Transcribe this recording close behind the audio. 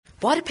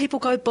Why do people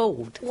go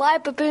bald? Why are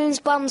baboons'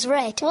 bums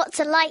red? What's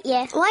a light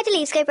year? Why do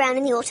leaves go brown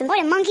in the autumn? Why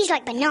do monkeys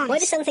like bananas? Why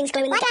do some things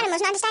glow in the dark? Why do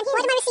animals not understand humans?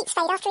 Why do my receipts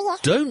fade after a year?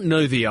 Don't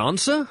know the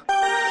answer?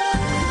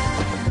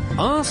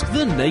 Ask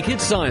the Naked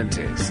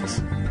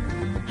Scientists.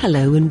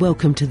 Hello and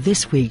welcome to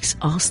this week's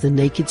Ask the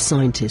Naked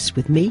Scientists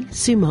with me,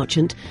 Sue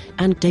Marchant,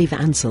 and Dave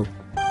Ansell.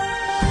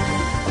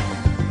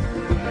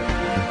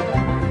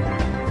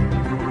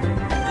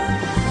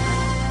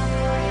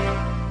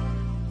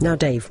 Now,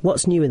 Dave,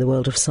 what's new in the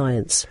world of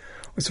science?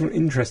 It's an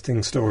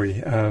interesting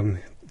story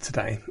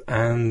today,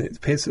 and it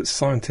appears that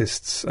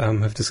scientists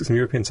some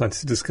European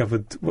scientists have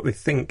discovered what they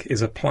think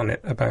is a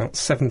planet about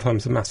 7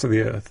 times the mass of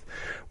the Earth,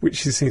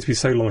 which seems to be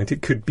so light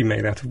it could be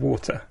made out of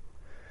water.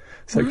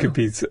 So It could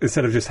be,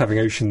 instead of just having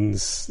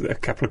oceans a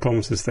couple of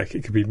kilometres thick,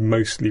 it could be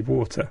mostly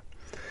water.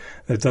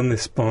 They've done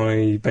this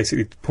by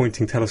basically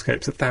pointing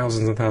telescopes at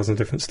thousands and thousands of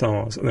different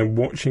stars and then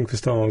watching for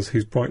stars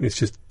whose brightness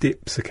just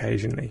dips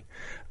occasionally.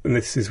 And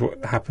this is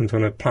what happens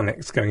when a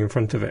planet's going in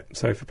front of it.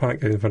 So if a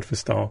planet goes in front of a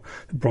star,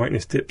 the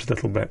brightness dips a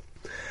little bit.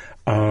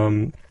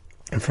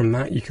 And from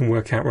that you can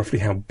work out roughly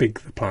how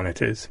big the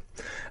planet is.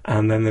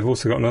 And then they've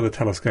also got another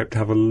telescope to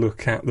have a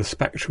look at the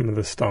spectrum of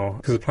the star.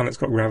 Because the planet's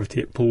got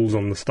gravity, it pulls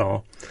on the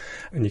star.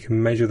 And you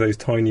can measure those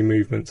tiny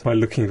movements by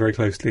looking very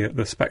closely at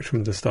the spectrum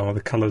of the star,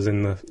 the colours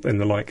in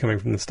the light coming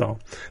from the star.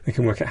 They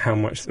can work out how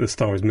much the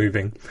star is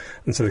moving.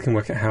 And so they can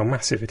work out how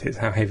massive it is,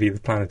 how heavy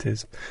the planet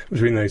is.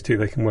 Between those two,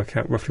 they can work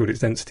out roughly what its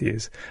density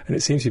is. And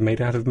it seems to be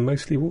made out of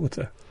mostly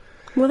water.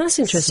 Well, that's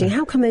interesting.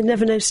 How come they've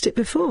never noticed it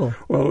before?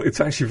 Well, it's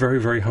actually very,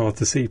 very hard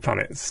to see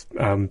planets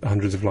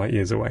hundreds of light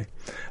years away.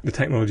 The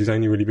technology's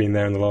only really been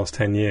there in the last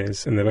 10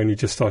 years, and they're only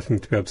just starting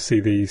to be able to see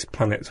these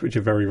planets which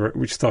are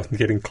which are starting to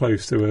get in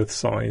close to Earth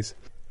size,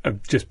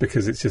 just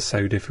because it's just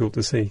so difficult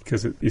to see,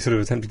 because you're sort of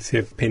attempting to see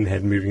a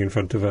pinhead moving in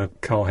front of a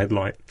car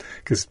headlight,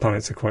 because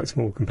planets are quite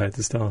small compared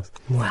to stars.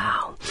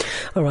 Wow.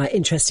 All right,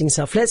 interesting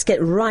stuff. Let's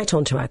get right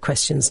on to our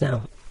questions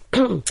now.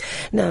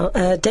 Now,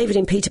 David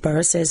in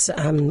Peterborough says,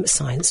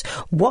 science,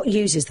 what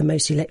uses the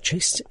most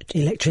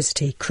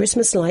electricity?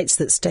 Christmas lights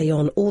that stay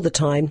on all the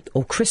time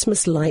or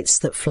Christmas lights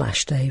that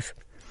flash, Dave?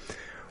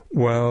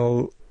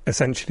 Well,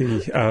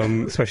 essentially,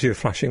 especially the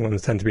flashing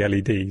ones tend to be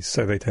LEDs,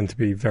 so they tend to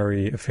be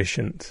very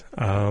efficient,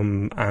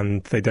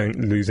 and they don't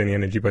lose any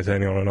energy by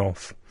turning on and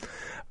off.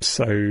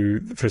 So,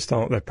 for a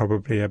start, they're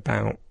probably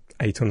about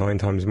 8 or 9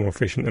 times more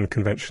efficient than a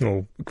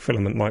conventional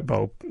filament light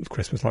bulb,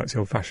 Christmas lights, the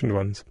old-fashioned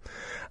ones.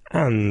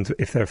 And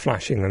if they're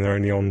flashing, then they're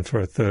only on for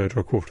a third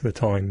or a quarter of the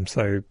time.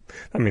 So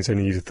that means they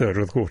only use a third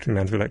or a quarter of the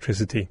amount of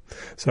electricity.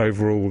 So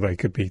overall, they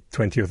could be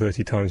 20 or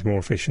 30 times more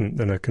efficient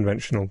than a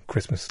conventional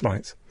Christmas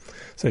lights.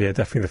 So yeah,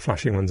 definitely the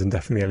flashing ones and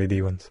definitely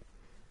LED ones.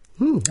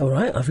 All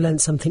right, I've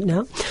learned something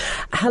now.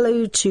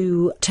 Hello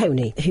to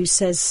Tony, who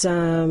says,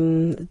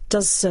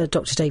 does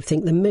Dr. Dave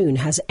think the moon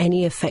has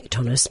any effect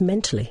on us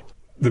mentally?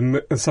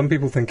 Some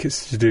people think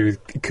it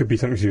could be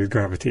something to do with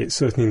gravity. It's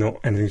certainly not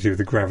anything to do with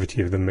the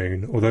gravity of the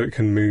moon, although it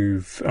can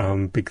move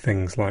big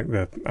things like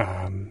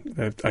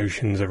the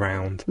oceans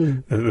around.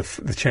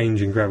 The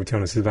change in gravity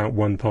on us is about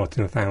 1 part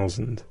in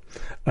 1,000.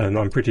 And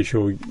I'm pretty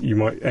sure you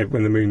might,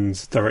 when the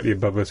moon's directly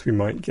above us, we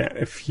might get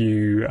a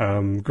few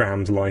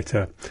grams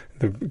lighter.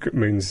 The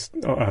moon's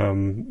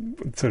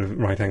sort of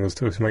right angles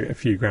to us, we might get a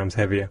few grams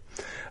heavier.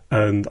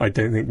 And I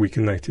don't think we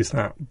can notice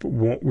that. But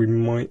what we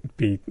might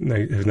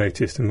have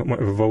noticed and what might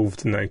have evolved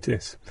to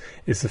notice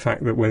is the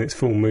fact that when it's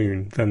full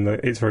moon, then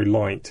it's very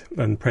light,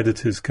 and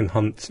predators can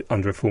hunt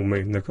under a full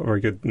moon. They've got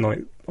very good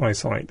night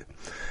eyesight.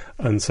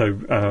 And so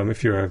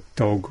if you're a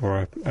dog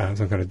or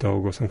some kind of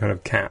dog or some kind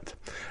of cat,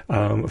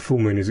 a full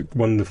moon is a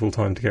wonderful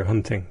time to go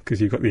hunting, because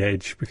you've got the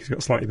edge, because you've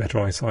got slightly better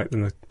eyesight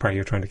than the prey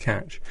you're trying to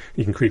catch.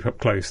 You can creep up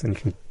close, then you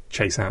can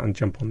chase out and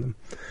jump on them.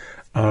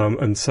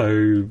 And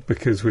so,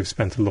 because we've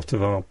spent a lot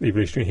of our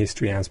evolutionary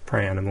history as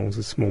prey animals,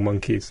 as small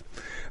monkeys,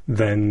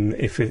 then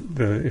if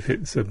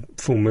it's a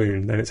full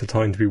moon, then it's a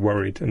time to be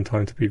worried and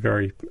time to be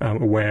very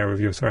aware of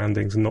your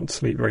surroundings and not to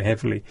sleep very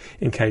heavily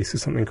in case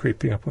there's something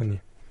creeping up on you.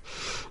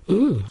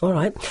 All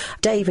right.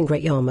 Dave in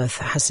Great Yarmouth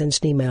has sent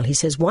an email. He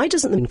says, why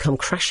doesn't the moon come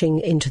crashing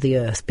into the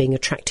Earth, being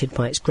attracted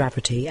by its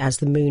gravity as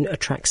the moon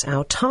attracts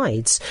our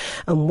tides?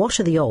 And what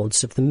are the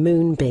odds of the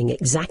moon being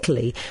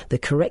exactly the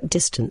correct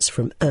distance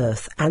from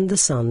Earth and the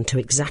sun to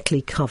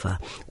exactly cover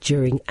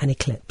during an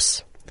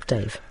eclipse?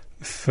 Dave?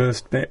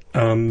 First bit,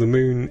 the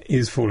moon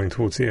is falling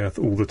towards the Earth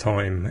all the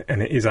time,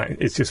 and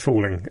it's just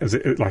falling.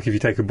 Like if you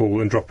take a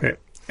ball and drop it,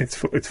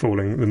 it's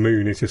falling. The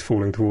moon is just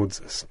falling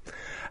towards us.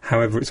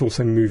 However, it's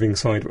also moving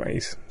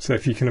sideways. So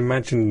if you can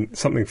imagine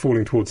something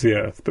falling towards the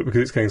Earth, but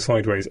because it's going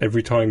sideways,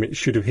 every time it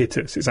should have hit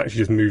us, it's actually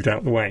just moved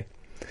out the way.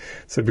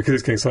 So because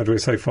it's going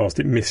sideways so fast,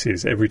 it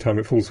misses. Every time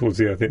it falls towards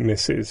the Earth, it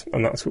misses.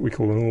 And that's what we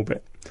call an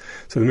orbit.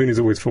 So the moon is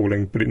always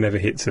falling, but it never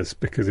hits us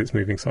because it's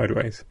moving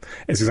sideways.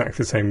 It's exactly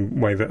the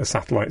same way that a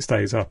satellite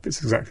stays up.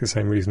 It's exactly the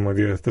same reason why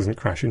the Earth doesn't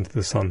crash into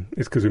the sun.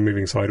 It's because we're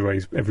moving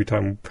sideways. Every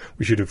time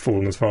we should have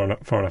fallen far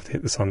enough to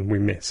hit the sun, we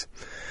miss.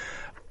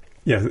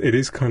 Yeah, it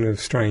is kind of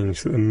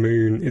strange that the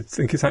moon, I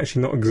think it's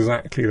actually not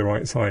exactly the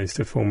right size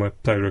to form a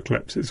solar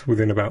eclipse. It's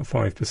within about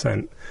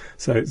 5%.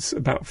 So it's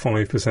about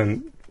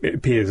 5%, it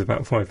appears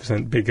about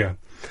 5% bigger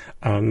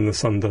than the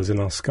sun does in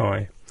our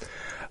sky.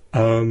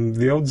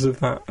 The odds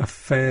of that are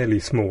fairly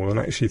small, and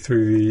actually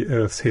through the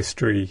Earth's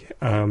history,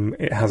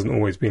 it hasn't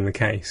always been the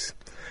case.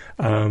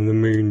 The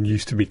moon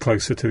used to be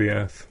closer to the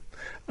Earth,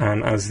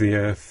 and as the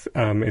Earth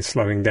is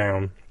slowing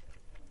down,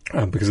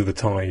 because of the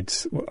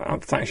tides, what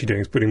it's actually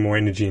doing is putting more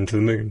energy into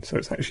the moon. So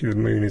it's actually the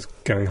moon is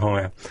going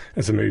higher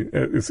as the moon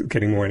is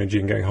getting more energy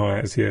and going higher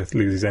as the Earth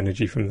loses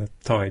energy from the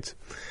tides.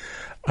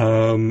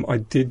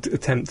 I did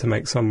attempt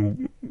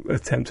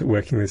at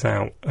working this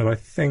out, and I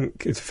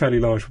think it's a fairly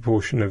large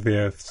proportion of the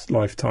Earth's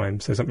lifetime.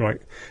 So something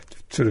like,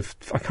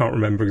 I can't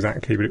remember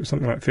exactly, but it was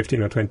something like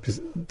 10 or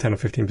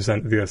 15%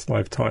 of the Earth's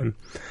lifetime.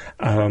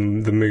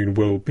 The moon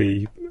will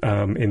be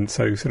in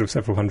several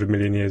 100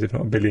 million years, if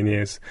not a billion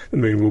years, the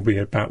moon will be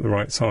about the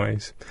right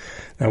size.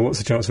 Now, what's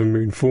the chance of a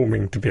moon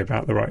forming to be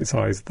about the right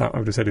size? That I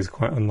would have said is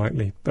quite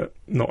unlikely, but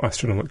not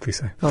astronomically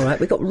so. All right,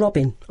 we've got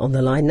Robin on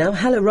the line now.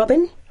 Hello,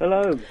 Robin.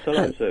 Hello,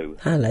 Sue.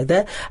 Hello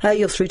there.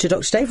 You're through to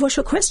Dr. Dave. What's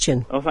your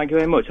question? Oh, thank you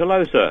very much.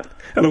 Hello, sir.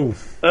 Hello.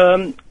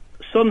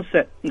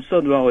 Sunset and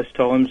sunrise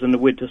times and the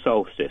winter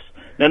solstice.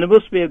 Now, there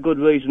must be a good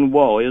reason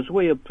why, as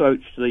we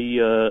approach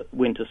the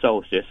winter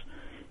solstice,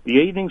 the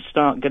evenings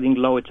start getting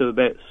lighter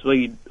about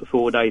 3 or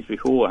 4 days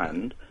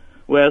beforehand,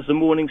 whereas the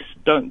mornings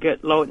don't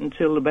get light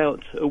until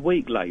about a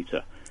week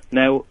later.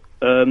 Now,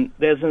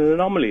 there's an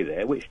anomaly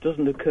there which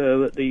doesn't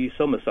occur at the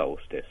summer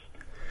solstice.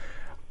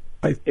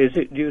 Is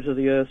it due to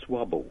the Earth's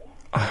wobble?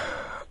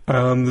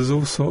 There's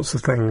all sorts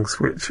of things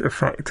which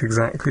affect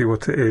exactly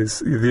what it is.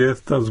 The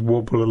Earth does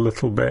wobble a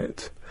little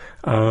bit,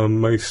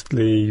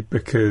 mostly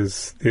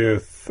because the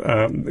Earth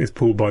is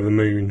pulled by the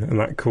moon, and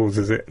that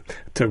causes it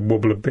to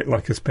wobble a bit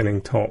like a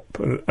spinning top,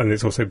 and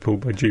it's also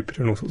pulled by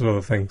Jupiter and all sorts of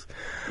other things.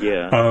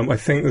 Yeah. I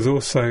think there's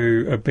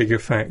also a big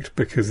effect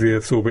because the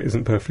Earth's orbit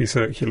isn't perfectly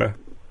circular.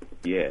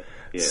 Yeah.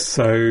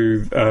 So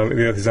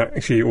the Earth is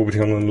actually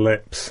orbiting on an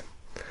ellipse.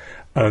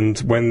 And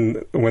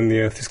when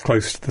the Earth is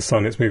close to the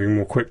Sun, it's moving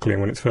more quickly,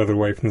 and when it's further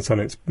away from the Sun,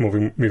 it's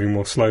moving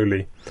more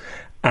slowly.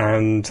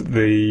 And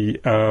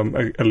the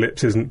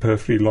ellipse isn't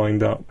perfectly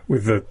lined up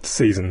with the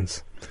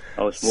seasons.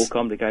 Oh, it's more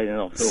complicated than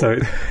I thought. So,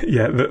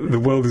 yeah, the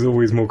world is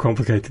always more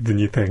complicated than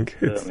you think.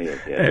 It certainly is,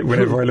 yeah.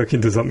 Whenever I look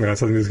into something, I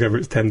suddenly discover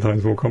it's 10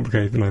 times more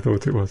complicated than I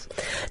thought it was.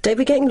 Dave,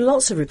 we're getting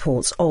lots of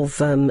reports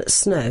of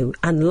snow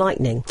and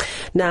lightning.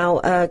 Now,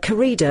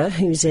 Carida,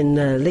 who's in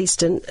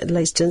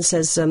Leiston,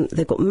 says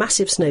they've got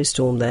massive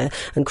snowstorm there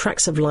and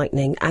cracks of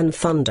lightning and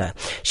thunder.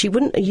 She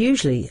wouldn't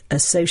usually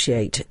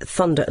associate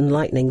thunder and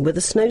lightning with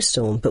a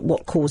snowstorm, but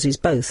what causes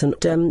both?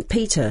 And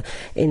Peter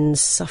in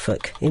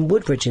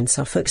Woodbridge in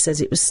Suffolk,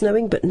 says it was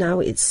snowing, but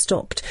now it's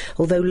stopped.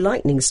 Although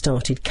lightning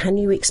started, can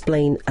you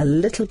explain a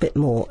little bit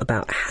more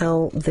about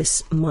how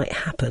this might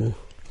happen?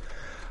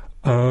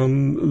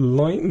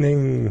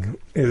 Lightning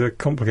is a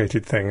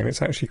complicated thing, and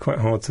it's actually quite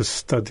hard to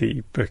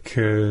study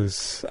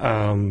because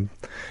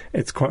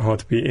it's quite hard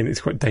to be in.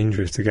 It's quite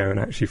dangerous to go and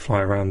actually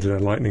fly around in a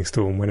lightning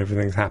storm when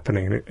everything's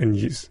happening, and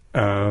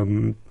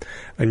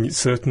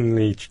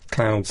certainly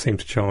clouds seem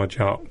to charge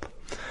up.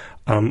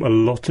 A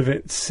lot of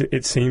it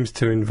seems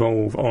to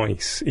involve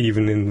ice,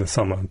 even in the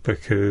summer,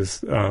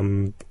 because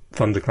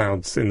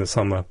thunderclouds in the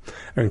summer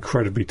are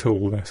incredibly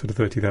tall. They're sort of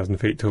 30,000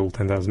 feet tall,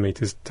 10,000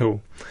 metres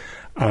tall.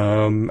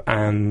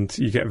 And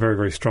you get very,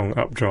 very strong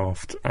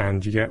updraft,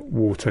 and you get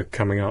water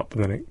coming up,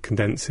 and then it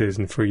condenses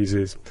and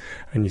freezes,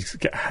 and you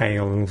get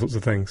hail and all sorts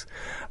of things.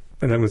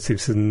 And then one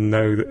seems to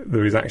know that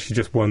there is actually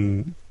just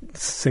one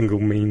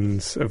single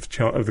means of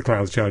the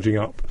clouds charging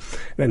up.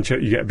 Then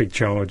you get a big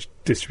charge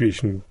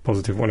distribution,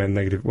 positive one end,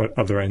 negative one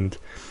other end.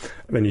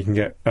 Then you can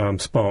get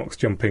sparks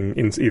jumping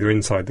either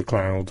inside the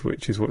cloud,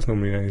 which is what's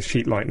normally known as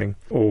sheet lightning,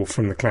 or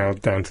from the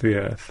cloud down to the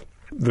Earth.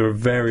 There are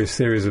various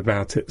theories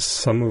about it,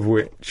 some of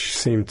which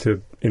seem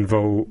to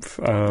involve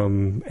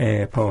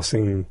air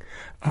passing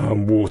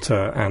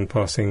water and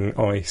passing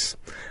ice,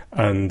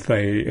 and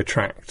they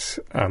attract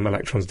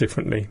electrons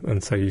differently.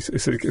 And so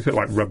it's a bit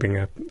like rubbing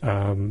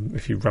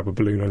if you rub a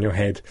balloon on your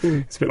head,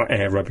 it's a bit like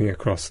air rubbing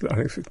across. I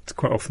think it's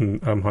quite often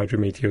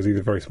hydrometeors,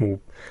 either very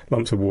small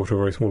lumps of water or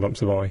very small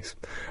lumps of ice,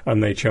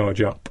 and they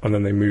charge up, and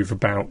then they move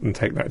about and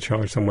take that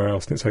charge somewhere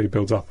else, and it slowly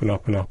builds up and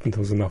up and up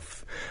until there's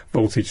enough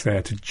voltage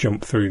there to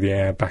jump through the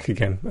air back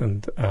again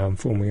and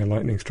forming a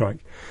lightning strike.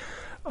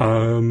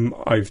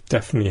 I've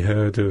definitely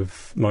heard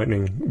of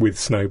lightning with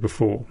snow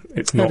before.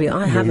 It's not.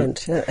 I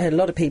haven't. A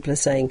lot of people are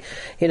saying,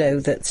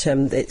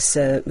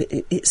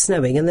 that it's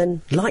snowing and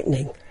then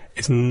lightning.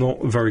 It's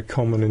not very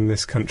common in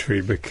this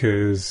country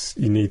because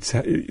you need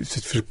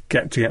to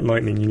get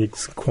lightning. You need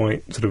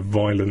quite sort of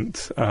violent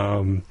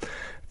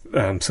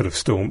sort of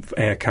storm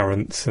air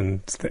currents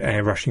and the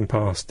air rushing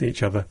past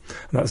each other.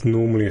 And that's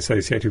normally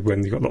associated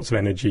when you've got lots of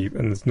energy,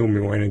 and there's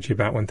normally more energy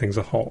about when things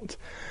are hot.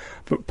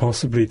 But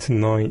possibly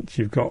tonight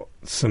you've got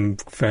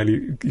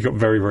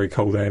very, very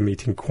cold air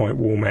meeting quite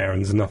warm air,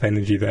 and there's enough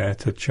energy there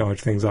to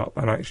charge things up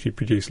and actually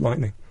produce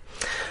lightning.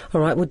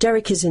 All right, well,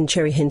 Derek is in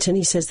Cherry Hinton.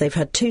 He says they've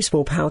had 2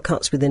 small power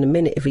cuts within a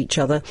minute of each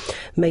other.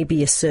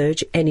 Maybe a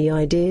surge. Any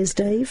ideas,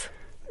 Dave?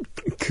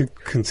 It could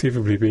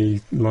conceivably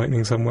be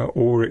lightning somewhere,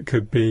 or it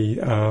could be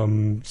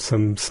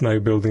some snow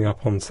building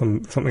up on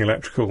something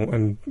electrical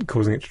and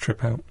causing it to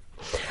trip out.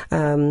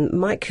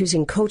 Mike, who's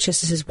in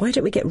Colchester, says, why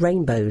don't we get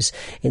rainbows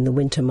in the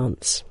winter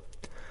months?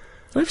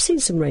 I've seen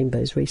some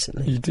rainbows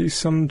recently. You do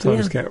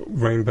sometimes get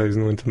rainbows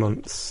in the winter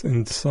months.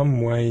 In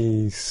some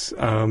ways,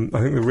 I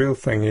think the real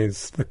thing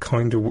is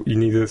you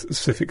need a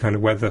specific kind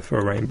of weather for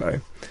a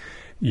rainbow.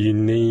 You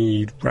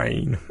need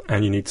rain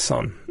and you need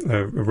sun.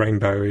 A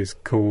rainbow is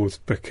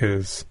caused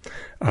because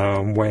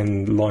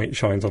when light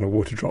shines on a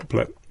water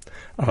droplet,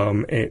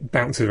 it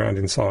bounces around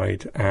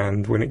inside,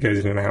 and when it goes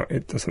in and out,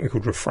 it does something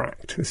called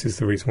refract. This is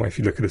the reason why if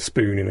you look at a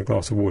spoon in a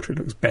glass of water, it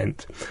looks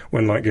bent.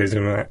 When light goes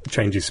in and out, it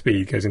changes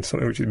speed, goes into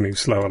something which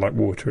moves slower like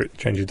water, it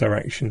changes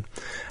direction.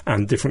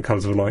 And different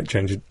colours of light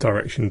change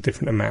direction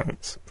different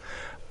amounts.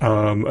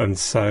 And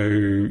so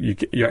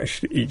you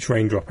actually, each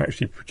raindrop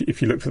actually,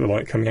 if you looked at the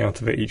light coming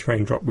out of it, each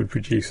raindrop would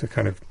produce a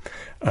kind of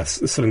a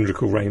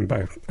cylindrical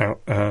rainbow,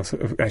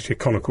 sort of actually a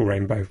conical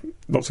rainbow,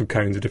 lots of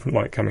cones of different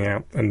light coming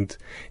out, and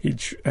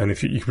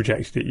if you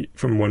projected it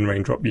from one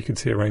raindrop, you could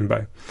see a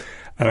rainbow.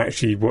 And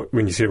actually,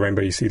 when you see a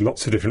rainbow, you see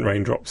lots of different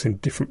raindrops in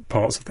different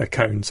parts of their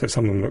cone. So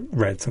some of them look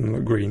red, some of them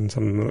look green,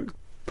 some of them look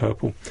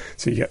purple.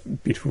 So you get a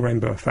beautiful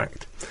rainbow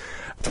effect.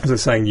 As I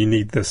was saying, you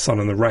need the sun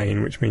and the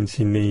rain, which means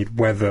you need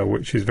weather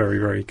which is very,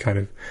 very kind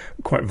of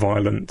quite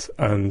violent,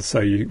 and so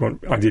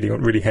ideally you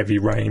want really heavy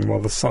rain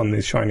while the sun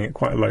is shining at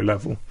quite a low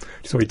level.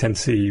 So we tend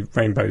to see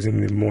rainbows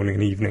in the morning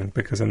and evening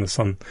because then the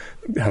sun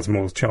has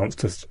more chance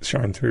to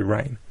shine through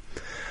rain.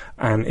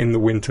 And in the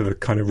winter, the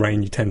kind of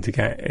rain you tend to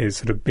get is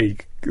sort of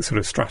big sort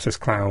of stratus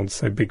clouds,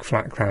 so big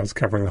flat clouds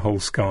covering the whole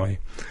sky,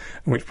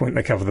 at which point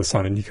they cover the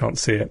sun and you can't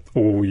see it,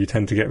 or you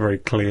tend to get very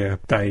clear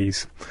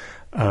days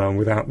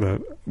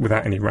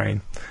without any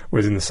rain.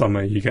 Whereas in the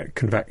summer you get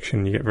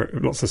convection, you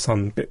get lots of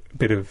sun,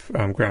 bit of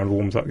ground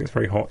warms up, gets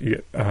very hot, you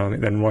get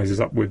it then rises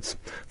upwards,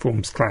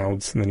 forms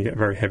clouds, and then you get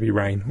very heavy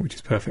rain, which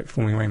is perfect for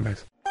forming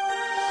rainbows.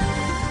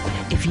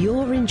 If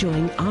you're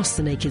enjoying Ask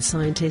the Naked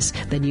Scientist,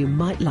 then you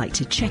might like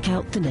to check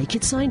out The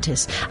Naked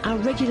Scientist, our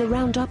regular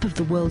roundup of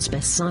the world's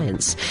best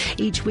science.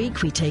 Each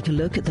week we take a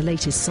look at the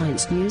latest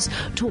science news,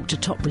 talk to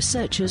top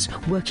researchers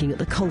working at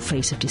the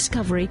coalface of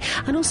discovery,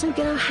 and also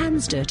get our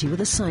hands dirty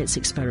with a science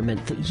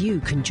experiment that you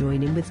can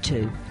join in with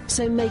too.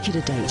 So make it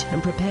a date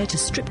and prepare to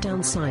strip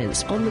down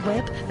science on the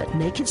web at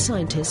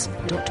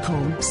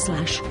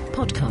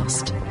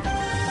nakedscientist.com/podcast.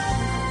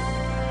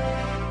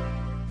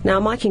 Now,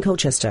 Mike in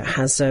Colchester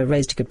has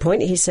raised a good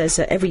point. He says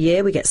every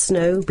year we get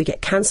snow, we get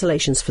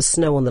cancellations for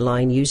snow on the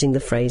line, using the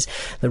phrase,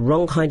 the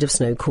wrong kind of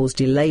snow caused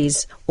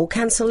delays or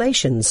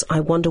cancellations. I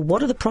wonder,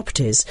 what are the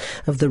properties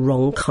of the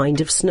wrong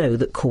kind of snow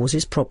that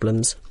causes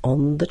problems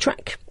on the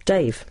track?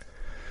 Dave?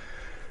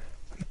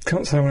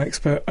 Can't say I'm an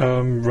expert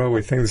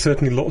railway thing. There's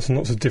certainly lots and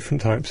lots of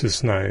different types of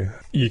snow.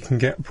 You can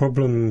get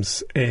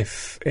problems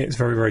if it's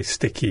very, very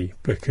sticky,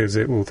 because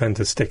it will tend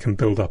to stick and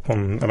build up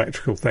on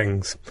electrical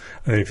things.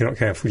 And then if you're not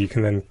careful, you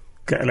can then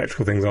get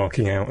electrical things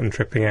arcing out and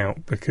tripping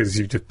out because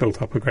you've just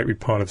built up a great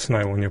big pile of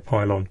snow on your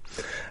pylon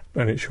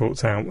and it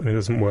shorts out and it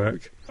doesn't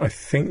work. I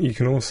think you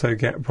can also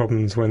get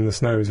problems when the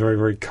snow is very,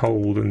 very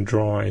cold and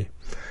dry.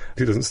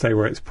 It doesn't stay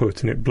where it's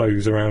put and it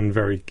blows around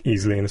very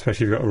easily, and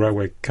especially if you've got a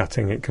railway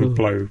cutting, it can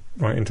blow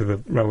right into the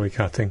railway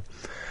cutting.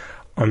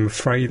 I'm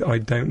afraid I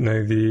don't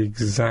know the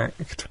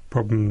exact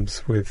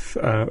problems with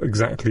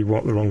exactly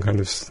what the wrong kind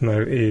of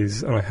snow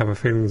is, and I have a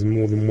feeling there's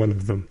more than one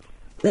of them.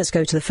 Let's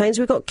go to the phones.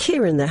 We've got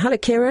Kieran there. Hello,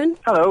 Kieran.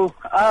 Hello.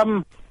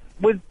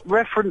 With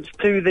reference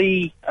to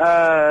the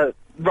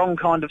wrong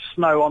kind of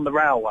snow on the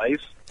railways,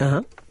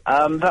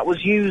 that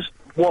was used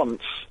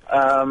once,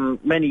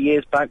 many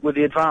years back, with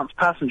the advanced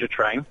passenger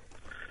train,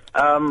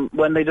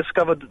 when they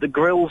discovered that the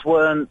grills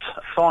weren't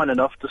fine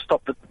enough to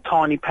stop the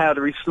tiny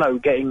powdery snow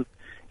getting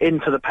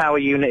into the power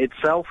unit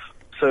itself.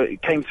 So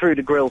it came through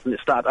the grills and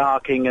it started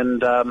arcing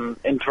and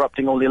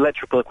interrupting all the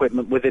electrical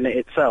equipment within it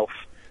itself.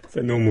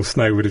 So normal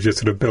snow would have just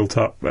sort of built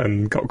up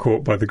and got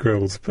caught by the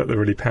grills, but the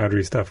really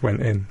powdery stuff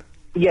went in.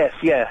 Yes,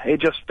 yeah. It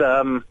just,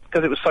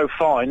 because it was so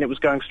fine, it was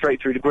going straight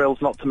through the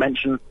grills, not to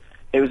mention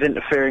it was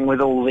interfering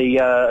with all the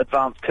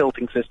advanced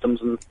tilting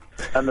systems and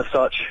the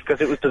such, because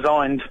it was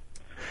designed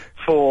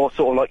for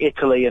sort of like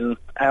Italy and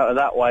out of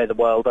that way of the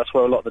world. That's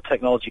where a lot of the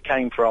technology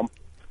came from.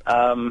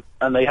 And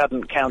they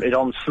hadn't counted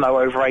on snow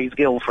over Hayes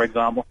Gill, for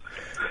example.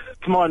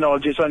 To my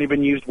knowledge, it's only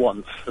been used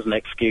once as an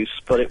excuse,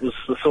 but it was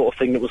the sort of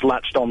thing that was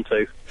latched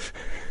onto.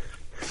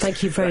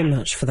 Thank you very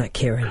much for that,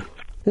 Kieran.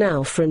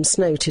 Now, from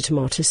snow to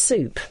tomato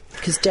soup,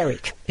 because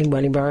Derek in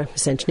Wellingborough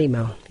sent an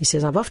email. He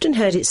says, I've often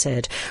heard it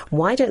said,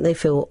 why don't they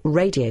fill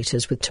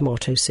radiators with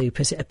tomato soup,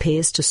 as it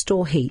appears to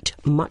store heat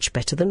much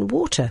better than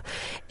water?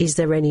 Is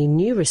there any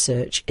new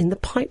research in the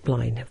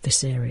pipeline of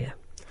this area?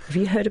 Have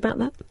you heard about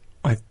that?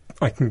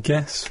 I can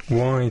guess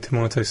why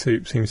tomato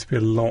soup seems to be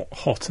a lot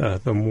hotter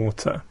than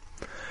water.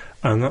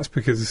 And that's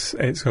because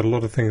it's got a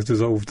lot of things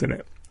dissolved in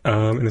it.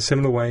 In a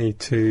similar way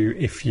to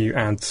if you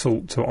add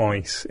salt to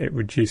ice, it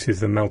reduces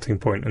the melting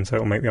point, and so it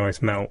will make the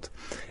ice melt.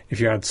 If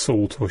you add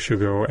salt or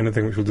sugar or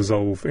anything which will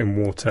dissolve in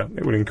water,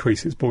 it will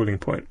increase its boiling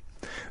point.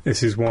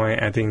 This is why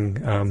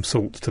adding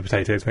salt to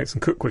potatoes makes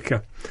them cook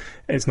quicker.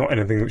 It's not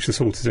anything which the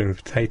salt is doing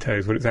with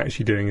potatoes. What it's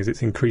actually doing is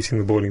it's increasing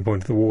the boiling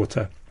point of the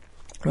water.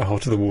 The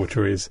hotter the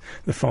water is,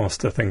 the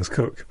faster things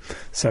cook,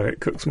 so it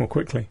cooks more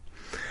quickly.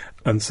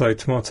 And so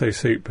tomato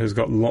soup has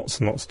got lots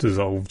and lots of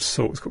dissolved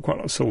salt. It's got quite a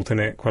lot of salt in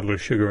it, quite a lot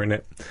of sugar in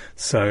it.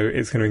 So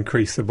it's going to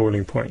increase the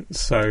boiling point.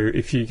 So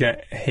if you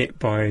get hit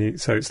by...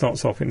 So it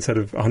starts off, instead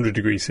of 100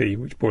 degrees C,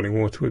 which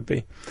boiling water would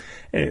be,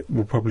 it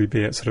will probably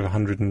be at sort of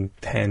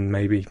 110,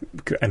 maybe,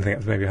 anything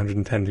up to maybe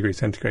 110 degrees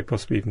centigrade,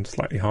 possibly even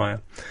slightly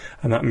higher.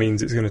 And that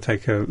means it's going to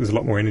take there's a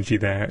lot more energy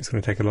there. It's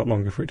going to take a lot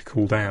longer for it to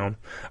cool down.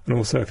 And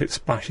also, if it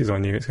splashes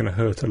on you, it's going to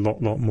hurt a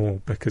lot more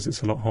because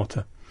it's a lot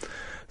hotter.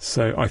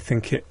 So I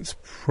think it's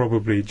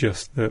probably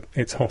just that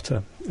it's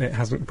hotter. It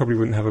probably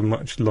wouldn't have a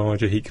much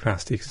larger heat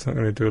capacity because it's not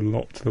going to do a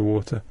lot to the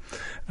water,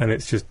 and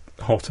it's just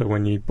hotter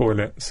when you boil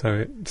it, so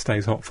it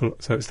stays hot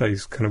so it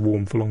stays kind of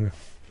warm for longer.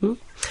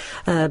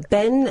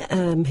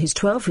 Ben, who's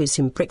 12, who's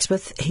in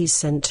Brixworth, he's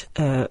sent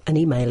an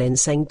email in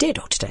saying, "Dear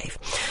Dr. Dave,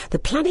 the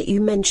planet you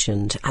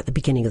mentioned at the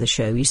beginning of the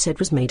show you said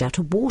was made out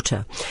of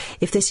water.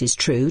 If this is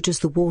true, does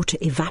the water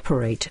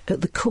evaporate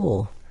at the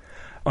core?"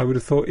 I would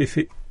have thought if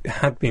it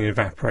had been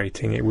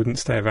evaporating, it wouldn't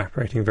stay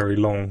evaporating very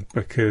long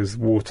because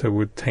water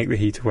would take the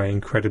heat away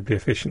incredibly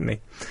efficiently.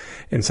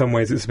 In some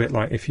ways, it's a bit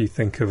like if you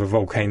think of a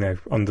volcano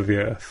under the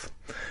earth.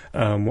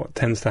 What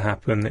tends to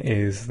happen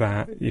is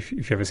that, if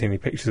you've ever seen any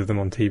pictures of them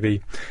on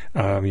TV,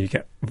 you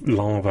get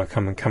lava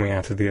coming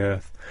out of the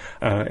earth.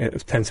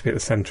 It tends to be at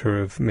the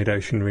centre of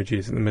mid-ocean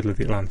ridges in the middle of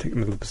the Atlantic, the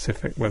middle of the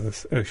Pacific, where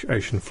the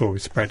ocean floor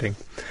is spreading.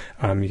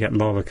 You get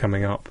lava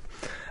coming up.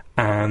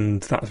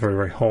 And that's very,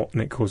 very hot,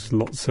 and it causes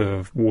lots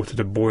of water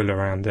to boil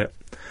around it,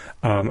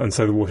 and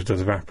so the water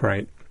does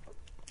evaporate.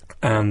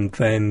 And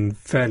then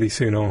fairly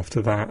soon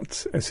after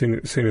that, as soon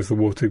as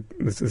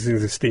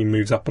the steam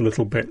moves up a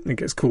little bit, it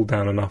gets cooled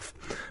down enough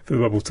for the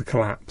bubbles to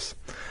collapse.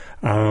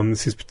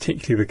 This is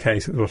particularly the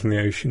case at the bottom of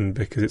the ocean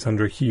because it's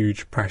under a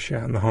huge pressure,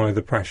 and the higher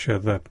the pressure,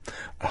 the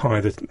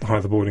higher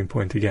the boiling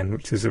point again,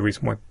 which is the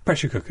reason why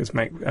pressure cookers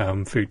make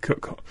food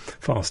cook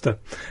faster,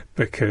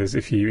 because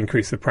if you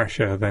increase the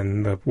pressure,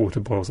 then the water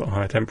boils at a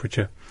higher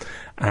temperature,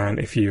 and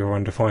if you're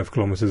under 5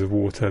 kilometres of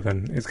water,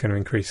 then it's going to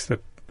increase the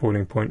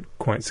boiling point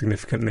quite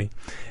significantly.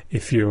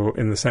 If you're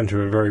in the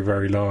centre of a very,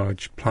 very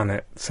large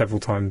planet, several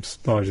times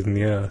larger than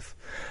the Earth,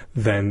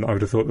 then I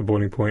would have thought the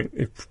boiling point,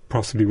 it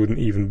possibly wouldn't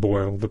even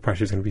boil. The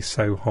pressure is going to be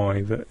so high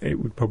that it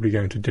would probably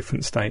go into a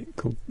different state,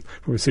 called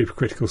probably a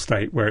supercritical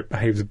state, where it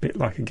behaves a bit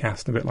like a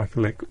gas and a bit like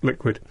a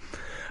liquid.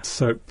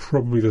 So it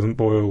probably doesn't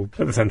boil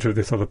at the centre of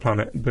this other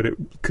planet, but it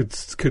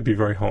could be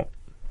very hot.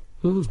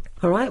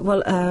 All right,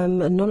 well,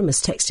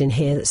 anonymous text in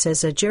here that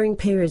says, during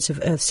periods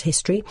of Earth's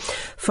history,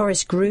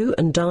 forests grew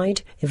and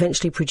died,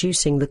 eventually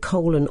producing the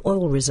coal and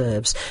oil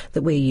reserves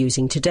that we're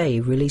using today,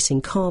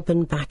 releasing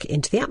carbon back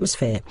into the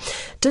atmosphere.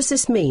 Does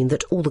this mean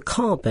that all the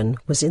carbon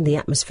was in the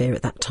atmosphere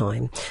at that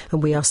time,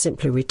 and we are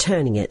simply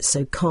returning it,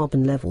 so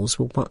carbon levels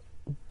were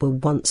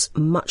once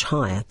much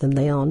higher than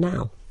they are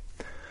now?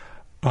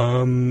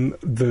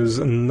 There's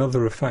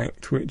another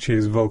effect, which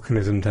is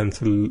volcanism tends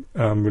to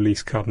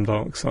release carbon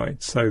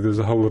dioxide. So there's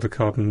a whole lot of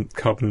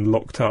carbon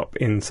locked up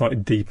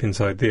deep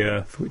inside the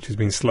Earth, which has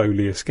been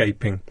slowly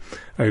escaping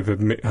over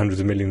hundreds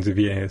of millions of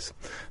years.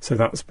 So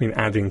that's been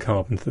adding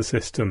carbon to the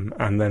system,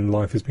 and then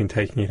life has been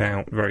taking it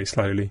out very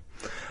slowly.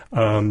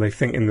 They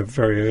think in the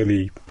very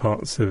early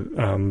parts of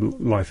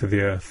life of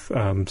the Earth,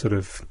 sort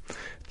of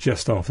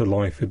just after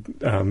life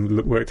had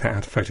worked out how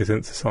to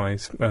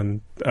photosynthesize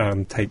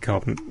and take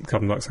carbon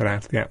dioxide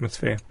out of the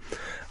atmosphere.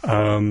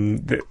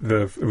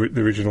 The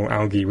original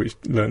algae, which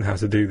learned how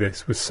to do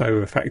this, was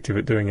so effective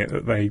at doing it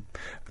that they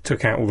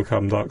took out all the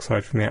carbon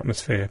dioxide from the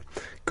atmosphere,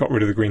 got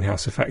rid of the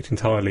greenhouse effect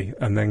entirely,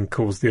 and then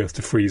caused the Earth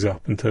to freeze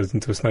up and turn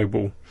into a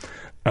snowball.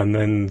 And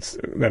then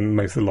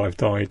most of the life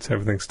died, so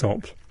everything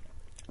stopped.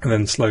 And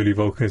then slowly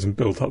volcanism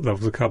built up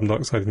levels of carbon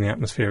dioxide in the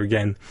atmosphere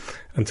again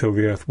until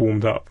the Earth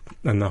warmed up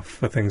enough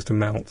for things to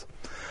melt.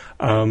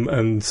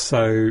 And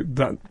so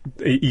that,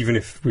 even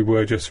if we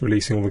were just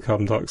releasing all the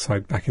carbon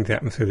dioxide back into the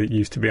atmosphere that it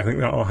used to be, I think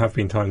there have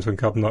been times when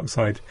carbon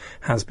dioxide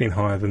has been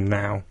higher than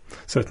now.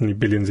 Certainly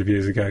billions of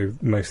years ago,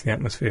 most of the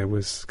atmosphere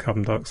was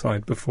carbon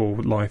dioxide before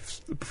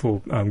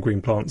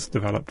green plants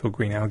developed or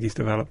green algae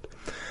developed.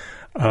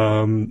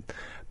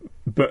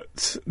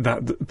 But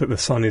the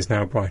sun is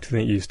now brighter than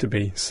it used to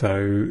be. So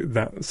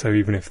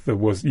even if there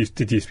used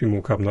to be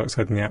more carbon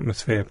dioxide in the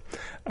atmosphere,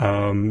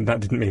 that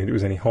didn't mean that it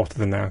was any hotter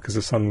than now because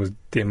the sun was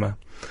dimmer.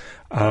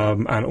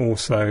 And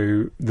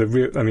also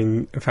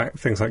in fact,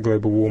 things like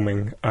global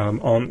warming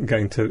aren't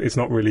going to. It's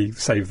not really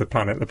save the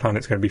planet. The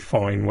planet's going to be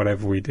fine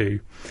whatever we do.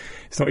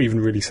 it's not even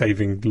really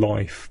saving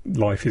life.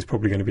 Life is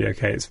probably going to be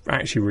okay. It's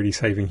actually really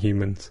saving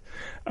humans.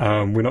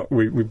 We don't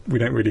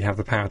really have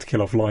the power to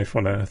kill off life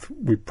on Earth.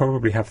 We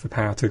probably have the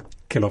power to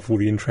kill off all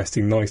the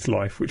interesting, nice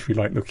life, which we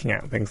like looking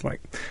at, things like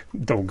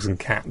dogs and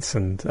cats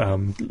and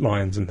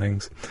lions and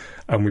things.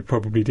 And we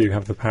probably do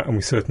have the power, and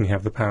we certainly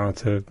have the power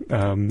to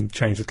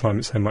change the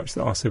climate so much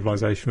that our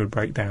civilization would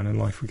break down and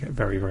life would get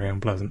very, very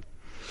unpleasant.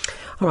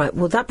 All right,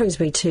 well, that brings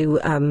me to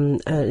an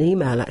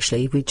email,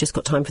 actually. We've just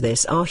got time for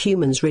this. Are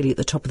humans really at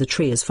the top of the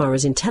tree as far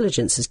as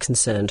intelligence is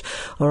concerned,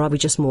 or are we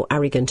just more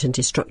arrogant and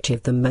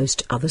destructive than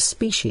most other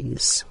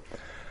species?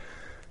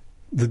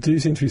 There do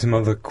seem to be some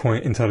other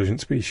quite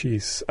intelligent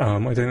species. I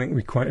don't think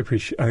we quite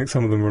appreciate... I think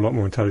some of them are a lot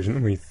more intelligent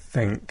than we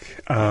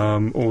think,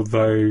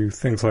 although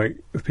things like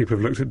people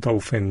have looked at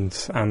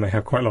dolphins and they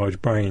have quite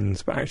large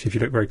brains, but actually if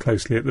you look very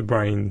closely at the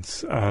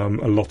brains, a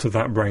lot of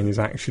that brain is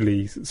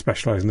actually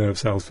specialised nerve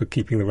cells for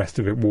keeping the rest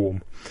of it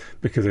warm,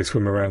 because they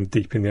swim around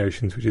deep in the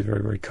oceans, which is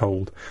very, very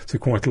cold. So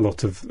quite a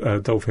lot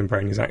of dolphin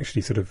brain is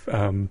actually sort of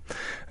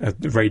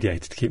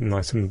radiated to keep them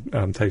nice and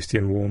toasty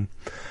and warm.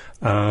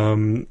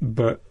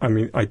 But I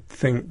mean, I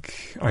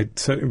think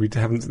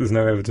there's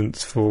no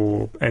evidence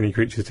for any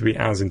creatures to be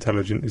as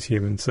intelligent as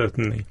humans,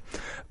 certainly.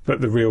 But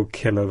the real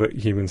killer that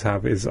humans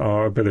have is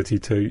our ability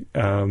to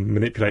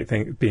manipulate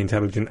things, be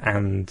intelligent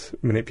and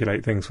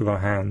manipulate things with our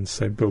hands,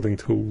 so building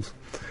tools.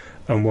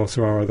 And whilst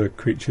there are other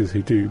creatures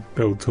who do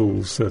build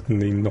tools,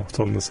 certainly not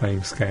on the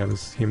same scale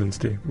as humans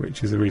do,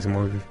 which is the reason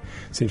why we've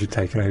seemed to have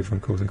taken over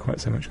and causing quite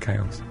so much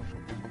chaos.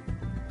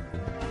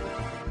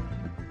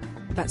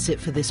 That's it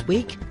for this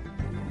week.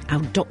 Our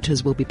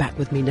doctors will be back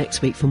with me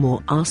next week for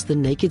more Ask the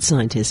Naked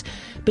Scientist.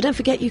 But don't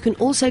forget, you can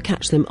also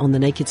catch them on the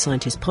Naked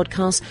Scientist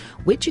podcast,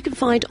 which you can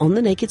find on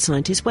the Naked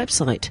Scientist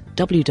website,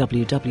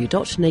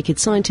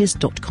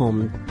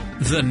 www.nakedscientist.com.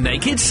 The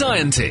Naked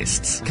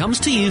Scientists comes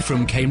to you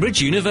from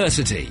Cambridge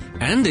University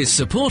and is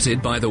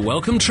supported by the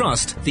Wellcome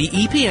Trust, the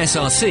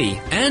EPSRC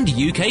and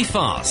UK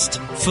FAST.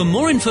 For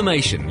more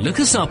information,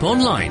 look us up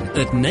online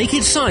at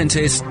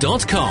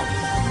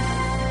nakedscientist.com.